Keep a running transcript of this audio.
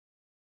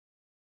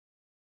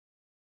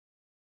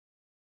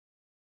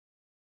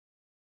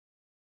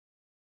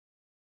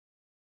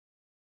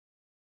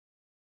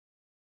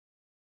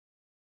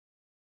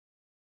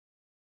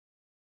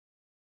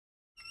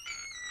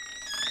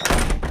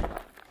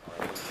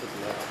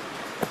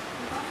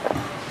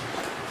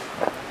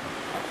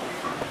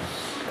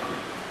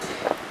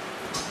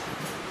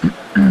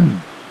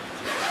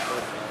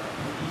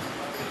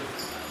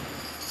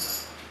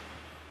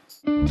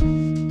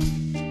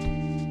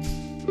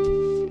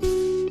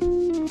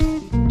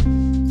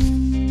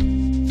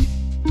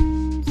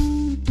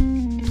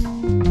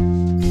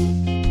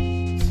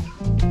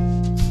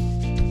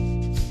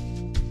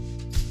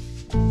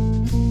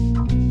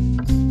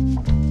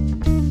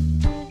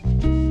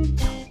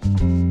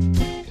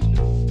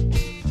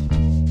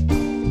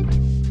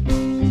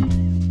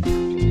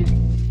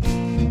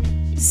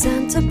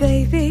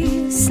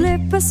baby,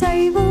 slip a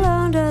sable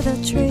under the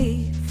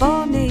tree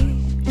for me.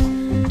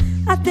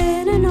 I've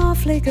been an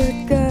awfully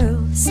good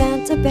girl,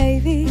 Santa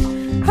baby,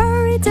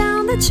 hurry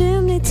down the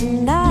chimney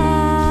tonight.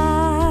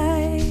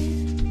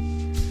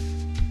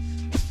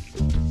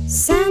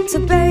 Santa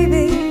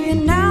baby,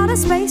 in outer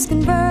space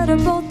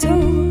convertible to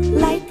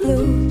light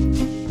blue.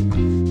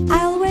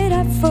 I'll wait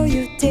up for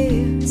you,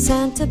 dear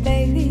Santa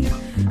baby,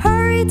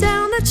 hurry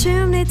down the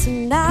chimney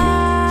tonight.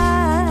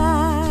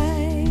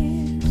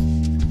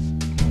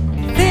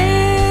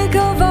 Think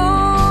of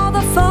all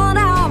the fun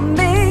I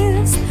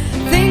missed.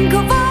 Think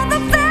of all the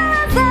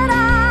fans that I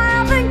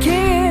haven't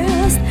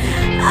kissed.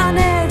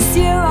 Next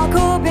year I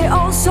could be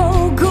oh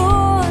so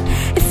good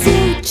if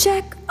you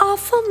check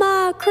off of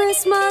my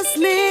Christmas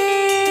list.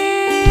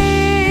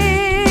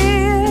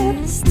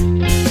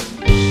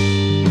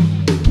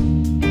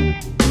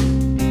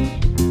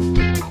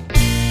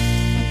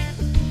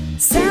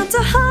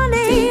 Santa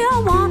honey,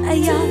 I want a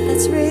yacht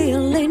that's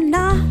really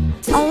not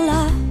a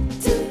lot.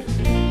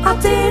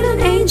 I've been an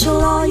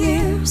angel all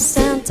year,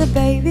 Santa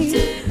baby,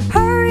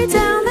 hurry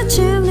down the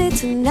chimney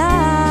tonight.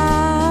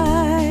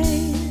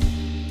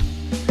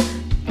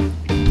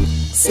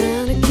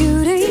 Santa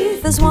cutie,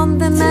 there's one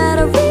thing that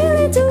I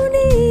really do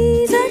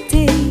need, a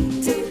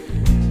deed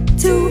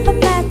to a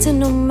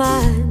platinum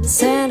mine.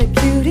 Santa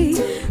cutie,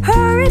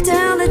 hurry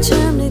down the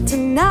chimney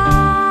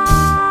tonight.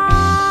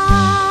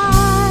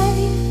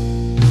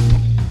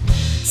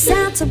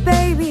 Santa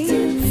baby,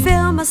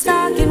 fill my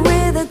stocking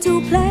with a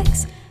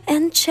duplex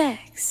and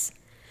checks.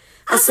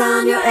 I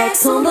sign your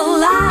ex on the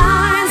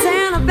line.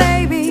 Santa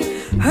baby,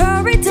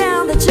 hurry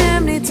down the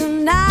chimney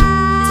tonight.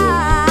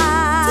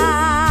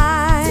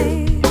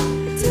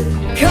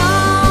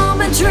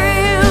 Come and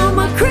trim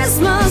a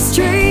Christmas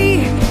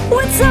tree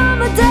with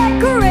summer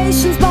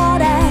decorations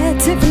bought at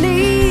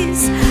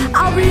Tiffany's.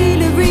 I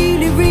really,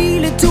 really,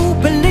 really do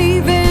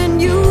believe in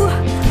you.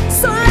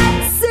 So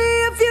let's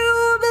see if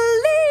you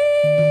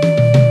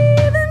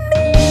believe in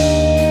me.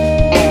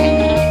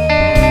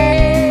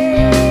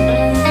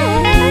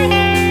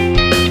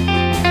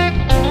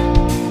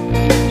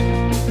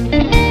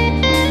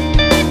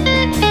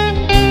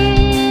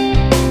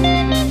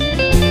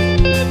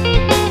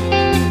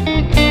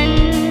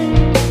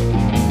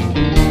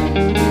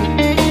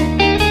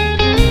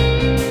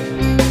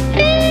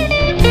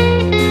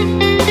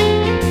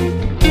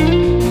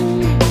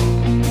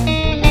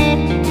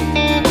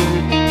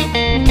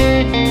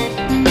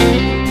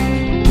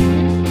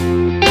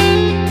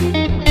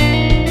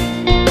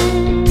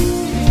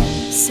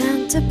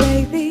 Santa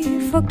baby,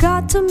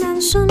 forgot to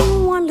mention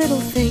one little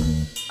thing,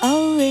 a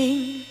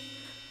ring.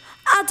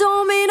 I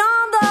don't mean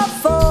on the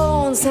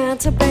phone.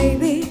 Santa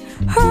baby,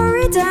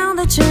 hurry down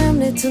the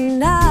chimney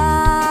tonight.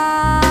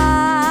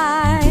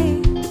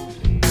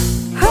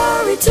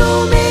 Hurry to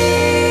me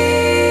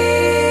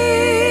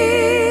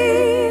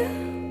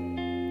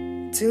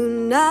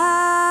tonight.